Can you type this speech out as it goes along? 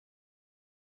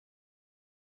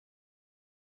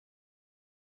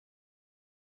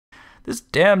This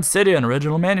Damned City, an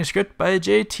original manuscript by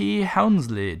J.T.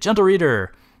 Hounsley. Gentle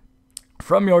reader,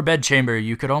 from your bedchamber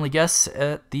you could only guess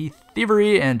at the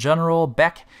thievery and general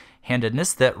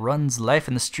backhandedness that runs life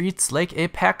in the streets like a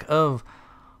pack of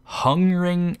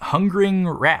hungering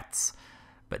rats.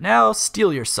 But now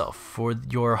steel yourself, for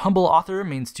your humble author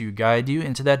means to guide you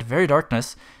into that very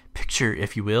darkness. Picture,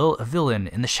 if you will, a villain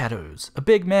in the shadows, a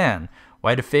big man,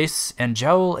 white of face and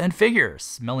jowl and figure,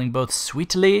 smelling both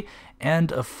sweetly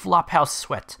and of flophouse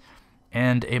sweat,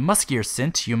 and a muskier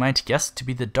scent you might guess to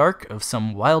be the dark of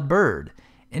some wild bird.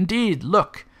 Indeed,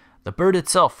 look, the bird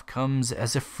itself comes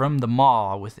as if from the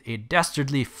maw, with a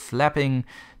dastardly flapping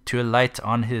to alight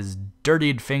on his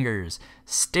dirtied fingers,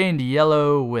 stained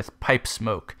yellow with pipe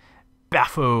smoke.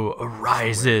 Baffo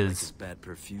arises. Like bad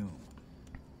perfume,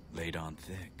 laid on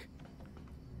thick.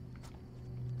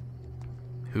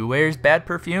 Who wears bad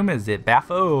perfume? Is it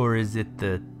Baffo or is it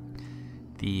the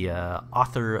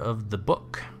author of the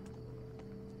book?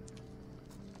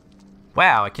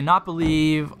 Wow, I cannot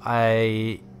believe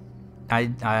I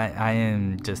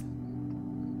am just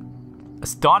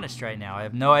astonished right now. I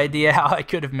have no idea how I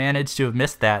could have managed to have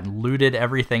missed that and looted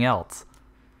everything else.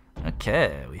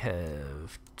 Okay, we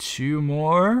have 2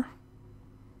 more.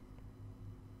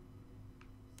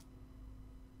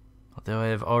 Although I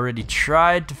have already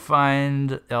tried to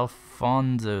find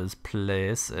Alfonso's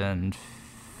place and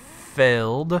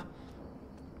failed.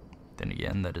 Then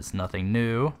again, that is nothing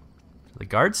new. Are the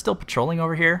guards still patrolling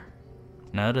over here?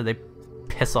 No, did they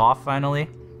piss off finally?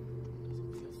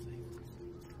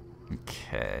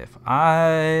 Okay, if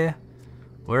I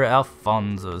were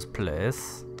Alfonso's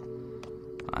place,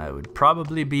 I would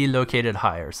probably be located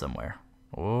higher somewhere.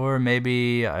 Or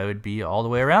maybe I would be all the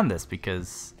way around this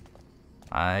because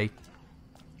I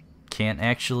can't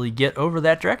actually get over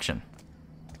that direction.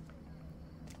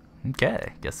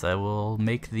 Okay, guess I will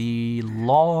make the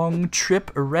long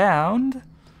trip around.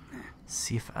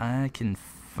 See if I can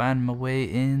find my way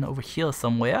in over here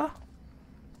somewhere.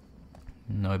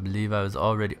 No, I believe I was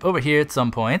already over here at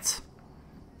some point.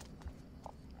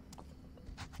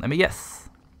 Let me guess.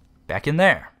 Back in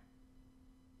there.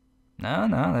 No,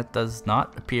 that does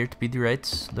not appear to be the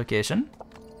right location.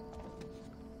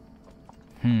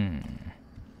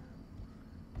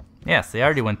 Yes, they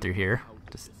already went through here.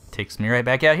 Just takes me right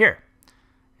back out here.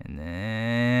 And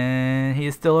then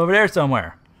he's still over there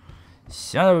somewhere.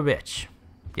 Son of a bitch.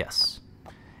 Yes.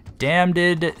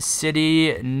 Damned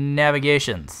City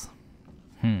Navigations.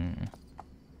 God,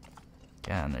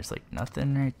 and there's like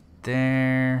nothing right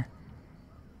there.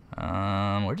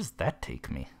 Where does that take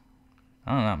me?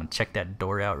 I don't know, I'm gonna check that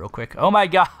door out real quick. Oh my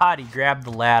god, he grabbed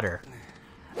the ladder.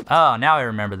 Oh, now I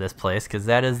remember this place, because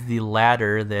that is the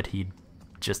ladder that he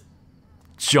just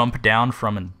jumped down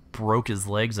from and broke his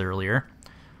legs earlier.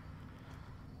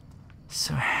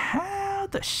 So how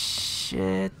the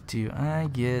shit do I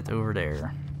get over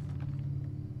there?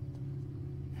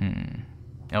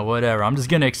 Oh, whatever, I'm just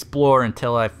gonna explore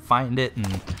until I find it,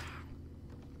 and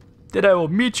then I will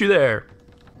meet you there.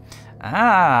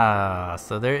 Ah,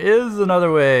 so there is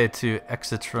another way to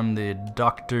exit from the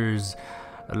doctor's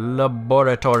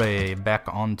laboratory back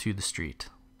onto the street.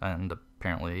 And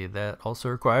apparently that also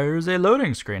requires a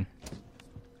loading screen.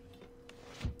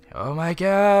 Oh my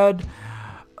god,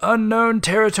 unknown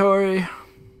territory.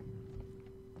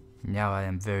 Now I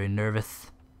am very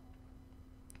nervous.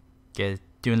 Get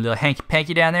doing a little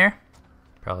hanky-panky down there?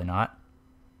 Probably not.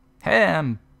 Hey,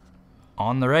 I'm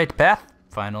on the right path,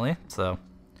 finally, so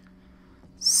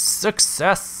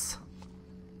success!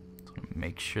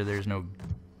 Make sure there's no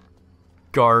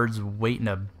guards waiting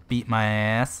to beat my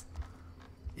ass.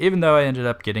 Even though I ended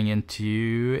up getting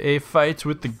into a fight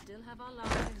with the...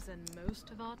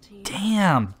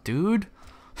 Damn, dude!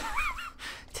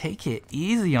 Take it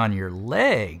easy on your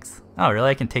legs. Oh, really?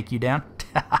 I can take you down?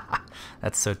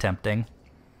 That's so tempting.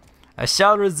 I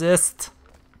shall resist.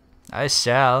 I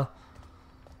shall.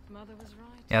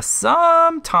 Yeah,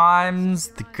 sometimes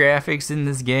the graphics in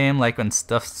this game, like when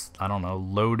stuff's, I don't know,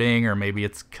 loading, or maybe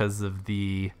it's because of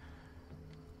the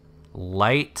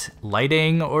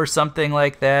lighting or something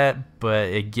like that, but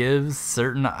it gives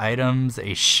certain items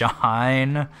a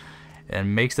shine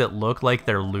and makes it look like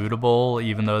they're lootable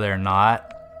even though they're not.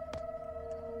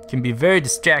 Can be very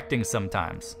distracting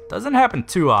sometimes. Doesn't happen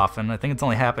too often. I think it's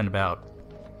only happened about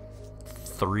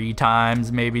 3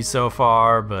 times maybe so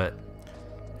far, but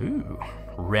ooh,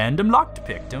 random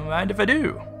lockpick, don't mind if I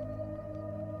do.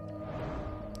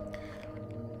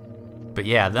 But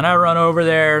yeah, then I run over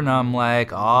there and I'm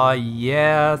like, oh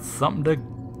yeah,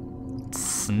 something to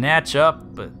snatch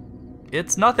up, but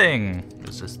it's nothing.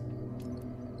 It's just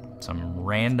some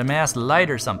random ass light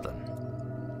or something.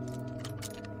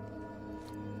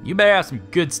 You better have some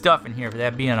good stuff in here for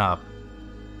that being a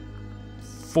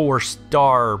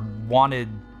 4-star wanted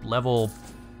level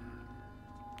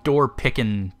door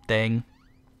picking thing.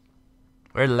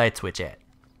 Where's the light switch at?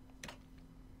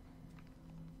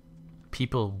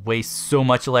 People waste so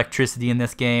much electricity in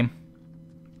this game.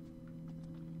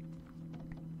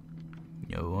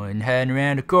 No one hiding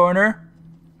around the corner.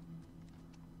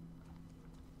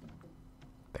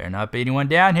 Better not be anyone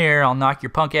down here. I'll knock your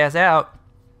punk ass out.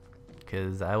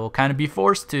 Because I will kind of be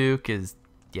forced to. Because,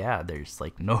 yeah, there's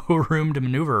like no room to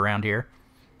maneuver around here.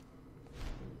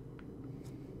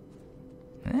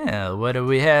 Yeah, what do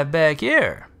we have back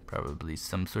here? Probably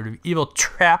some sort of evil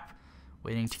trap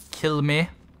waiting to kill me.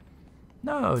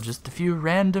 No, just a few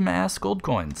random ass gold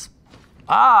coins.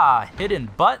 Ah, hidden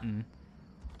button.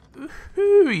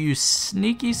 Ooh, you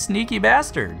sneaky, sneaky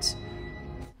bastards.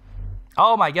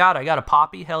 Oh my god, I got a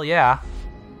poppy? Hell yeah.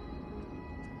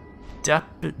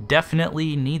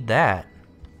 Definitely need that.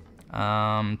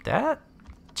 That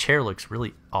chair looks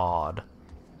really odd.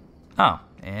 Oh,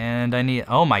 and I need,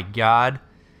 oh my god.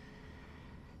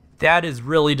 That is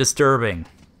really disturbing.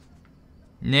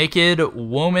 Naked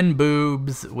woman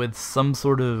boobs with some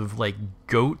sort of like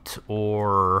goat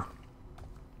or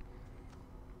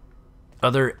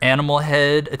other animal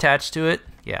head attached to it.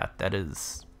 Yeah, that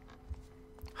is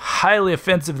highly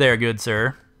offensive there, good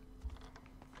sir.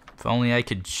 If only I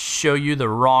could show you the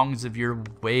wrongs of your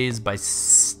ways by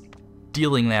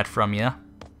stealing that from you.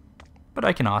 But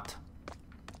I cannot.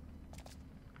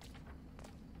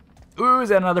 Ooh, is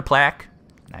that another plaque?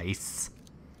 Nice.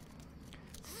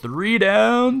 3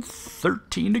 down,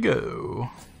 13 to go.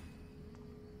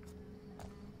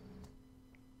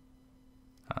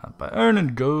 By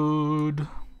earning gold.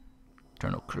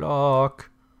 Eternal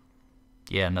clock.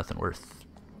 Yeah, nothing worth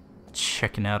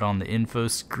checking out on the info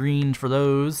screen for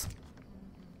those.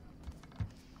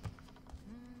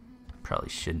 Probably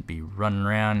shouldn't be running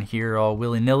around here all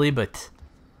willy-nilly, but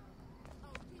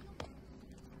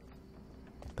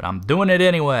I'm doing it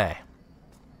anyway.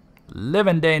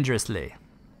 Living dangerously.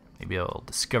 Maybe I'll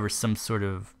discover some sort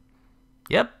of...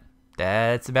 Yep,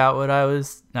 that's about what I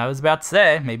was about to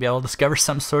say. Maybe I'll discover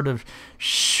some sort of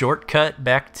shortcut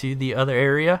back to the other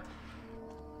area.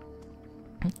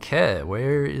 Okay,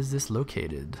 where is this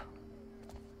located?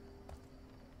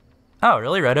 Oh,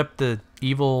 really? Right up the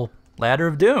evil ladder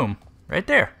of doom. Right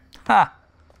there. Ha!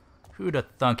 Who'd have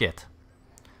thunk it?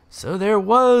 So there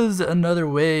was another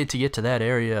way to get to that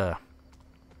area.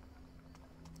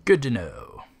 Good to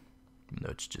know. Even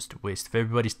though it's just a waste of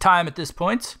everybody's time at this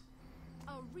point.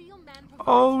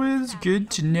 Always good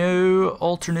to know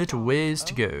alternate ways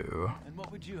to go.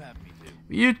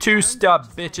 You two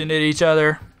stop bitching at each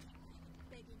other.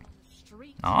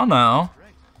 Oh no.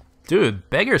 Dude,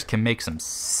 beggars can make some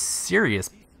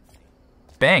serious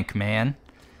bank, man.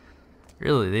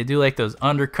 Really, they do like those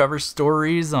undercover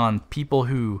stories on people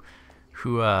who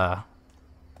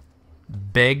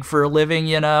beg for a living,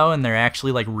 you know, and they're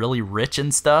actually like really rich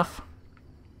and stuff.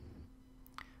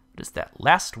 What is that?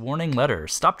 Last warning letter.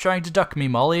 Stop trying to duck me,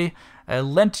 Molly. I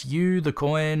lent you the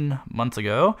coin months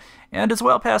ago, and it's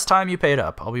well past time you paid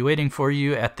up. I'll be waiting for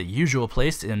you at the usual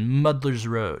place in Muddler's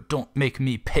Road. Don't make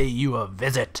me pay you a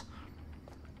visit.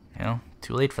 You know,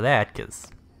 too late for that, because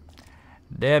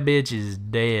that bitch is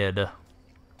dead.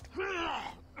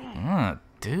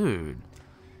 Dude.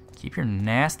 Keep your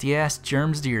nasty ass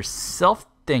germs to yourself,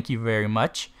 thank you very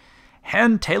much.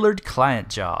 Hand-tailored client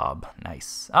job.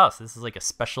 Nice. Oh, so this is like a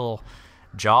special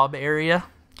job area.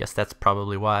 Guess that's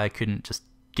probably why I couldn't just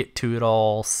get to it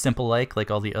all simple like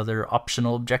all the other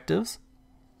optional objectives.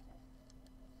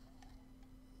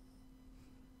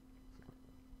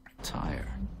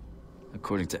 Tire.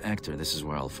 According to Ector, this is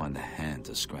where I'll find the hand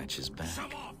to scratch his back.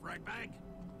 Shove off, Redbag.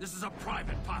 This is a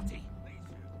private party.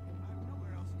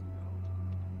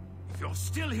 If you're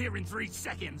still here in 3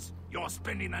 seconds, you're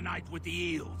spending the night with the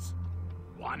eels.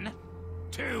 1,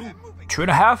 2...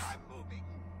 2.5?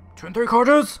 2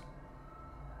 3/4?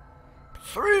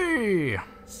 3!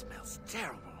 Smells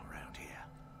terrible around here.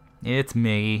 It's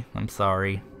me. I'm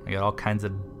sorry. I got all kinds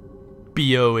of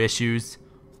BO issues.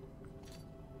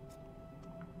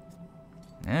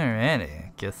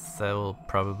 Alrighty. Guess I will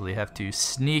probably have to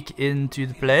sneak into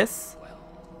the place.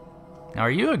 Now,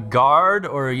 are you a guard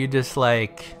or are you just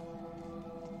like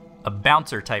a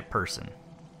bouncer type person?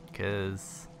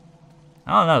 Because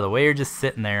I don't know, the way you're just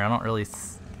sitting there, I don't really...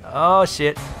 Oh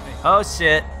shit. Oh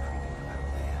shit.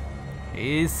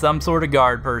 He's some sort of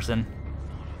guard person.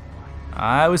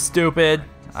 I was stupid.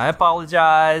 I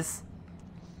apologize.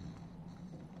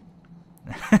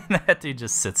 That dude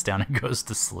just sits down and goes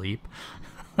to sleep.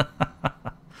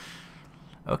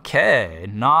 Okay,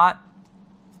 not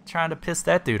trying to piss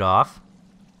that dude off.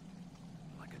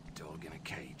 Like a dog in a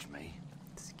cage, me.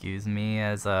 Excuse me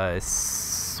as I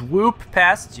swoop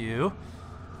past you.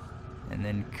 And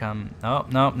then come... Oh,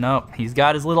 nope, nope. He's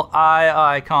got his little eye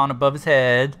icon above his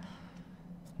head.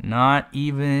 Not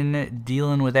even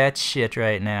dealing with that shit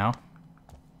right now.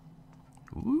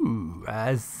 Ooh,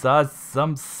 I saw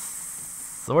some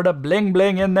sort of bling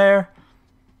bling in there.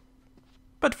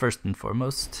 But first and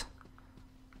foremost,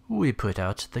 we put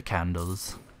out the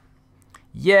candles.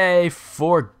 Yay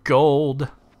for gold.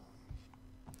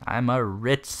 I'm a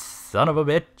rich son of a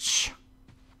bitch.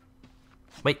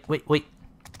 Wait.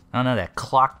 Oh no, that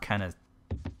clock kind of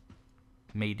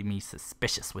made me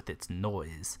suspicious with its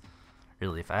noise.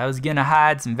 Really, if I was gonna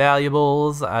hide some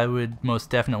valuables, I would most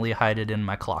definitely hide it in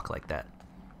my clock like that.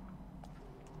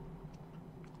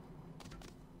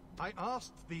 I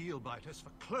asked the eel-biters for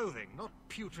clothing, not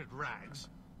putrid rags.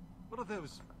 What are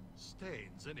those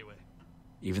stains, anyway?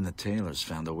 Even the tailors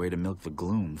found a way to milk the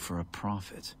gloom for a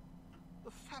profit.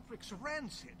 The fabric's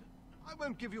rancid. I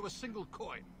won't give you a single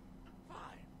coin. Fine.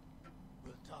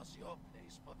 We'll toss your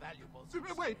place for valuables.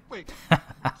 Wait.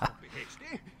 Let's not be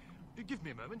hasty. Give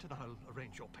me a moment and I'll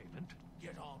arrange your payment.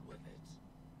 Get on with it.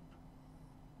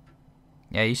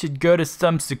 Yeah, you should go to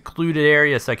some secluded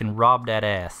area so I can rob that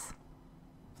ass.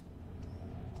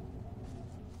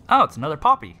 Oh, it's another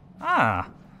poppy. Ah,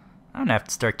 I'm gonna have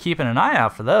to start keeping an eye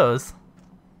out for those.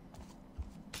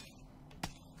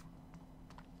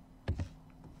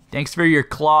 Thanks for your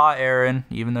claw, Aaron,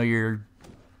 even though you're,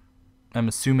 I'm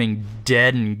assuming,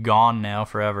 dead and gone now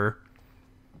forever.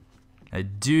 I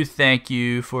do thank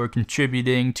you for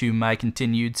contributing to my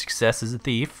continued success as a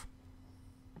thief.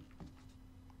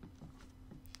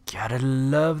 Gotta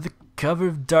love the cover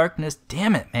of darkness.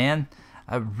 Damn it, man.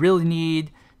 I really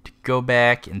need to go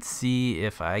back and see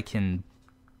if I can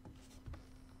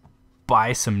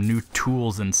buy some new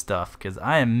tools and stuff, because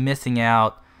I am missing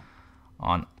out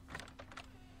on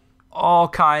all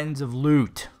kinds of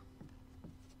loot.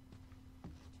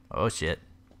 Oh shit.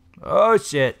 Oh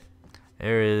shit.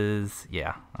 There is,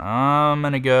 yeah. I'm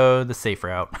gonna go the safe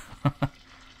route.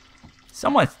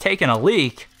 Someone's taking a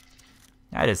leak.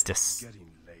 That is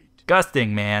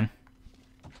disgusting, man.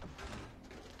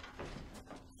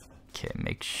 Okay,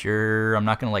 make sure I'm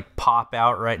not gonna like pop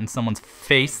out right in someone's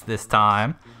face this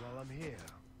time. While I'm here,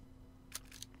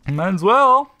 Might as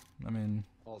well. I mean,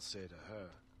 I'll say to her,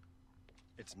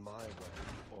 it's my way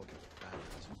or the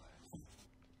bandit's way.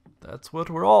 that's what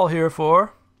we're all here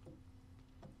for.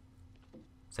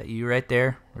 Is that you right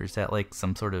there? Or is that like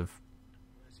some sort of...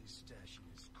 Where's he stashing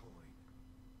his coin?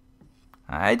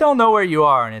 I don't know where you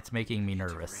are and it's making me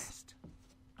nervous.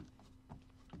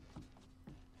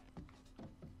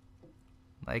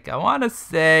 Like, I want to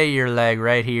say you're like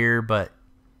right here, but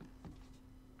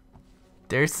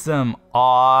there's some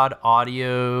odd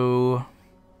audio.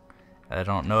 I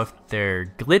don't know if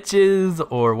they're glitches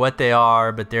or what they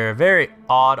are, but there are very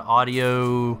odd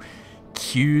audio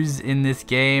cues in this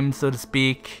game, so to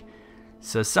speak.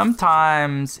 So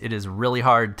sometimes it is really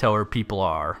hard to tell where people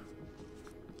are.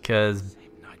 Because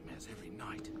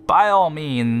by all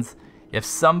means, if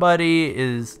somebody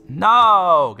is...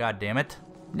 No! God damn it.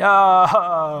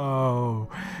 No!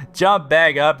 Jump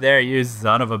back up there, you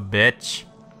son of a bitch.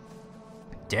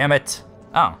 Damn it.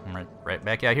 Oh, I'm right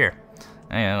back out here.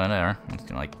 Yeah, whatever. I'm just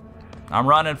gonna like... I'm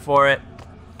running for it.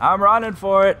 I'm running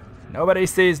for it. Nobody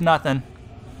sees nothing.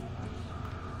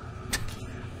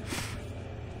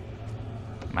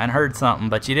 Mine heard something,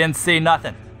 but you didn't see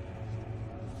nothing.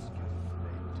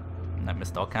 I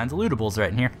missed all kinds of lootables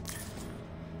right in here.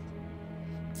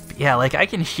 But yeah, like I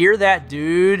can hear that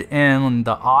dude, and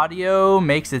the audio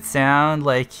makes it sound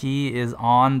like he is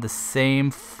on the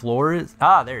same floor as...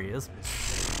 Ah, there he is.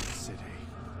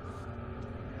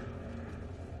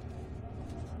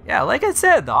 Yeah, like I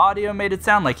said, the audio made it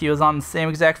sound like he was on the same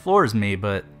exact floor as me,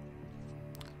 but...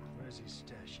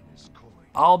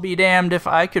 I'll be damned if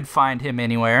I could find him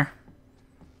anywhere.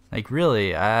 Like,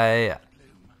 really, I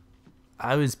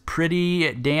was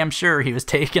pretty damn sure he was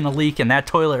taking a leak in that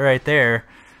toilet right there.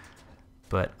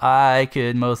 But I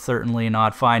could most certainly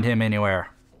not find him anywhere.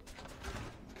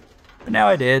 But now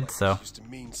I did, so.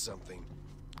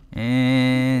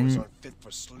 And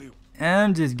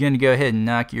I'm just gonna go ahead and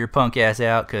knock your punk ass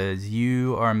out, because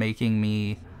you are making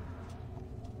me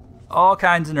all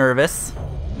kinds of nervous.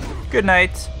 Good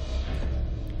night.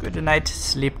 Good night,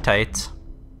 sleep tight.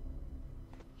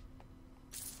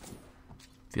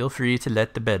 Feel free to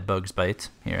let the bed bugs bite.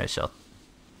 Here, I shall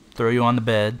throw you on the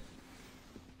bed.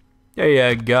 There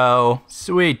you go.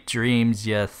 Sweet dreams,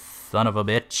 you son of a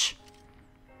bitch.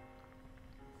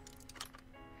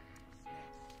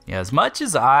 Yeah, as much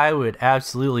as I would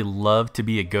absolutely love to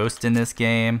be a ghost in this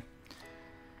game,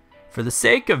 for the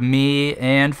sake of me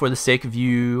and for the sake of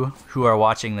you who are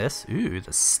watching this, ooh,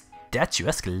 the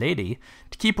statuesque lady,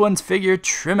 to keep one's figure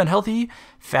trim and healthy,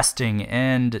 fasting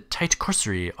and tight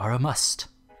corsery are a must.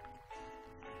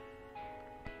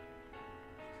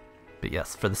 But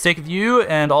yes, for the sake of you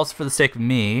and also for the sake of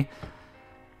me,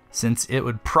 since it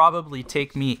would probably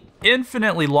take me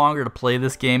infinitely longer to play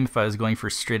this game if I was going for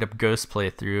a straight up ghost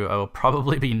playthrough, I will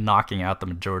probably be knocking out the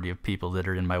majority of people that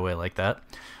are in my way like that.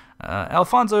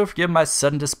 Alfonso, forgive my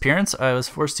sudden disappearance. I was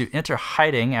forced to enter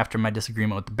hiding after my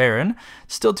disagreement with the Baron.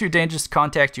 Still too dangerous to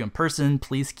contact you in person.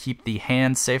 Please keep the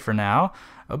hand safe for now.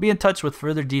 I'll be in touch with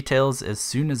further details as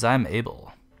soon as I'm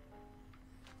able.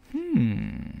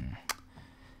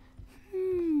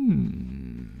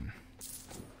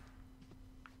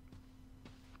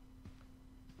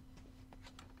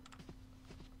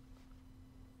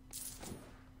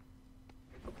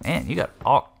 Man, you got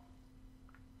all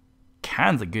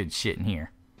kinds of good shit in here.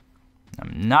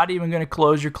 I'm not even going to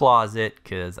close your closet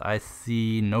because I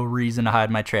see no reason to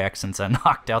hide my tracks since I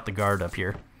knocked out the guard up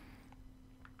here.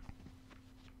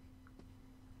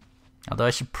 Although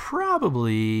I should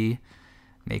probably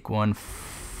make one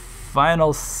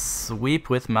final sweep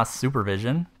with my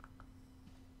supervision.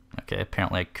 Okay,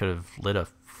 apparently I could have lit a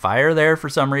fire there for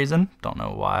some reason. Don't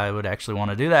know why I would actually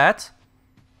want to do that.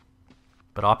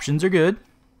 But options are good.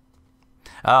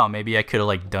 Oh, maybe I could have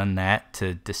like done that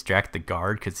to distract the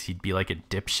guard because he'd be like a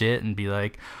dipshit and be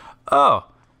like,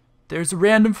 oh, there's a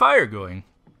random fire going.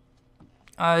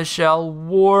 I shall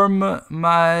warm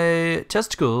my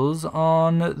testicles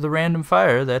on the random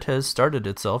fire that has started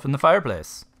itself in the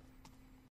fireplace.